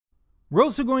We're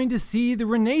also going to see the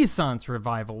Renaissance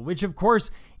revival, which of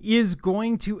course is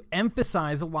going to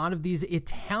emphasize a lot of these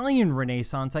Italian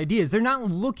Renaissance ideas. They're not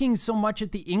looking so much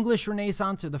at the English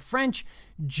Renaissance or the French.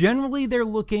 Generally, they're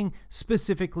looking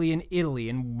specifically in Italy.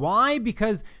 And why?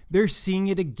 Because they're seeing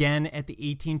it again at the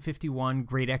 1851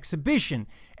 Great Exhibition.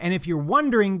 And if you're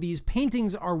wondering, these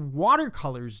paintings are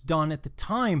watercolors done at the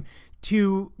time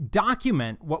to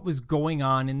document what was going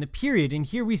on in the period. And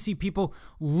here we see people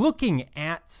looking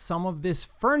at some of this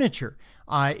furniture.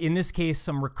 In this case,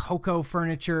 some Rococo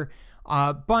furniture,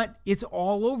 but it's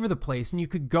all over the place. And you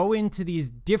could go into these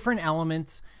different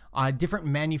elements. Different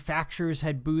manufacturers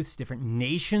had booths, different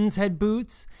nations had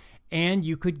booths, and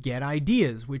you could get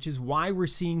ideas, which is why we're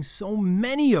seeing so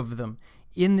many of them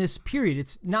in this period.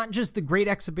 It's not just the Great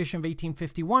Exhibition of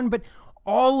 1851, but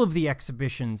all of the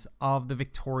exhibitions of the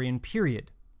Victorian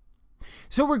period.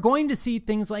 So we're going to see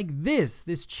things like this.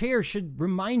 This chair should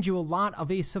remind you a lot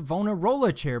of a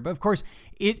Savonarola chair, but of course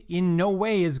it in no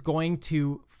way is going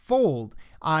to fold.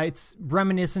 It's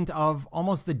reminiscent of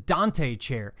almost the Dante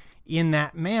chair in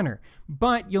that manner.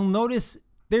 But you'll notice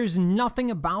there's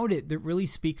nothing about it that really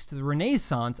speaks to the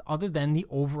Renaissance other than the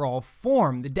overall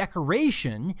form. The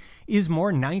decoration is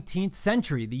more 19th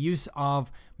century. The use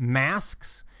of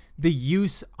masks, the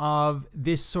use of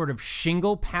this sort of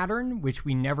shingle pattern, which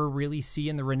we never really see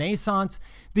in the Renaissance,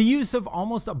 the use of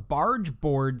almost a barge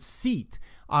board seat.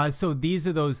 So these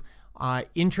are those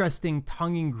interesting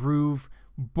tongue and groove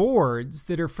boards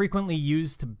that are frequently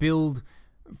used to build,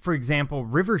 for example,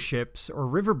 river ships or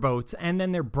river boats, and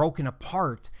then they're broken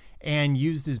apart and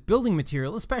used as building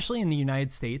material, especially in the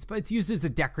United States, but it's used as a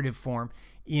decorative form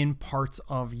in parts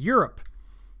of Europe.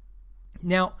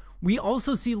 Now, we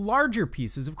also see larger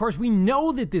pieces. Of course, we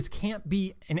know that this can't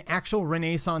be an actual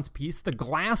Renaissance piece. The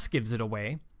glass gives it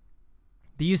away.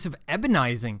 The use of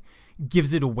ebonizing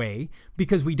gives it away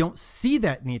because we don't see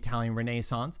that in the Italian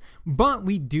Renaissance, but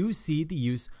we do see the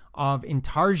use of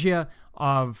intarsia,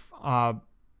 of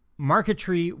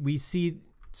marquetry. We see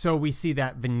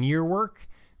that veneer work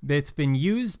that's been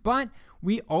used, but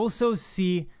we also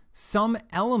see some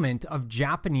element of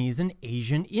Japanese and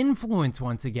Asian influence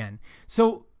once again.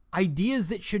 So ideas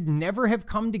that should never have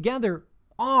come together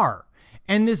are.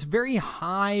 And this very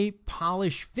high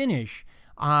polish finish,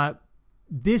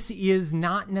 this is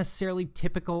not necessarily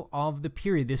typical of the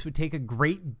period. This would take a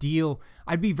great deal.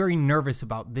 I'd be very nervous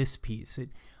about this piece. It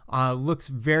looks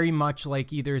very much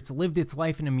like either it's lived its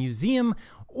life in a museum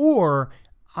or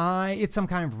it's some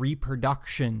kind of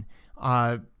reproduction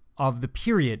of the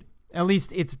period. At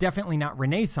least it's definitely not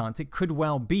Renaissance. It could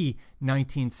well be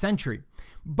 19th century.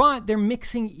 But they're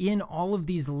mixing in all of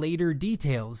these later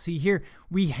details. See here,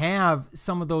 we have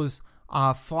some of those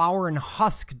flower and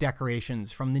husk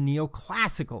decorations from the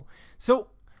neoclassical. So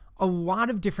a lot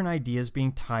of different ideas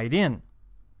being tied in.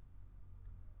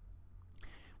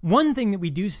 One thing that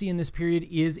we do see in this period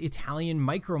is Italian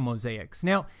micromosaics.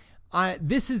 Now,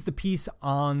 this is the piece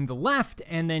on the left,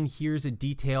 and then here's a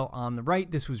detail on the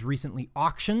right. This was recently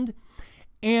auctioned.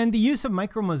 And the use of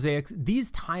micromosaics,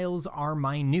 these tiles are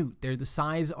minute. They're the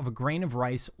size of a grain of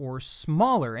rice or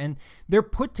smaller, and they're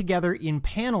put together in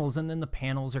panels, and then the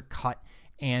panels are cut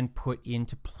and put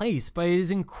into place. But it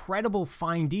is incredible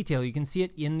fine detail. You can see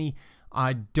it in the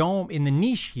dome, in the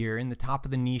niche here, in the top of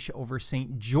the niche over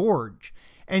St. George.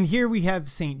 And here we have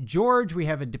St. George. We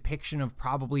have a depiction of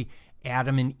probably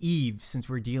Adam and Eve, since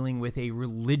we're dealing with a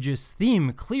religious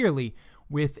theme, clearly,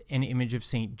 with an image of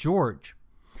St. George.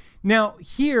 Now,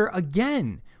 here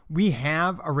again, we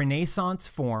have a Renaissance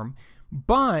form,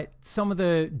 but some of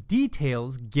the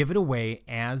details give it away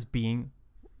as being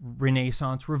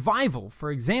Renaissance revival. For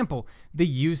example, the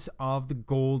use of the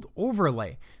gold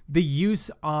overlay, the use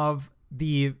of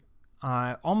the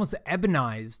almost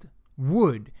ebonized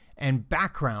wood and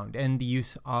background, and the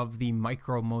use of the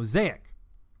micromosaic.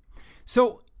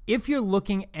 So if you're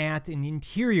looking at an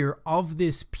interior of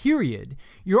this period,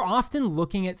 you're often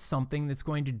looking at something that's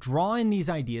going to draw in these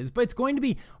ideas, but it's going to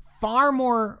be far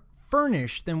more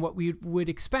furnished than what we would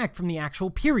expect from the actual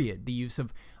period. The use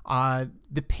of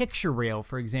the picture rail,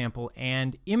 for example,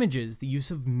 and images, the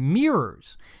use of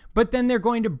mirrors. But then they're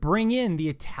going to bring in the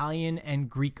Italian and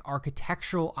Greek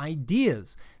architectural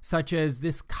ideas, such as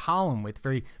this column with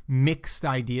very mixed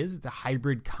ideas. It's a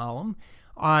hybrid column.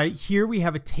 Here we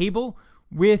have a table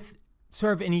with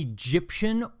sort of an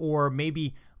Egyptian or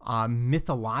maybe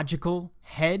mythological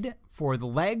head for the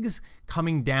legs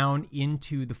coming down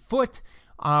into the foot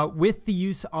with the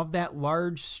use of that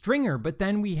large stringer. But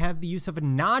then we have the use of a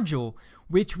nodule,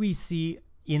 which we see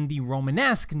in the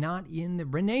Romanesque, not in the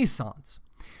Renaissance.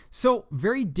 So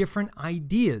very different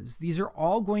ideas. These are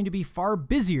all going to be far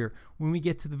busier when we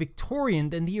get to the Victorian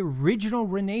than the original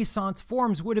Renaissance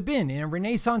forms would have been. In a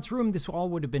Renaissance room, this all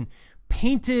would have been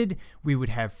painted. We would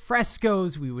have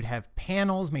frescoes, we would have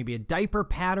panels, maybe a diaper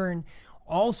pattern,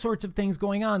 all sorts of things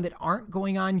going on that aren't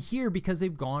going on here because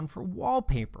they've gone for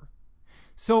wallpaper.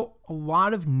 So a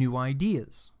lot of new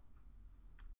ideas.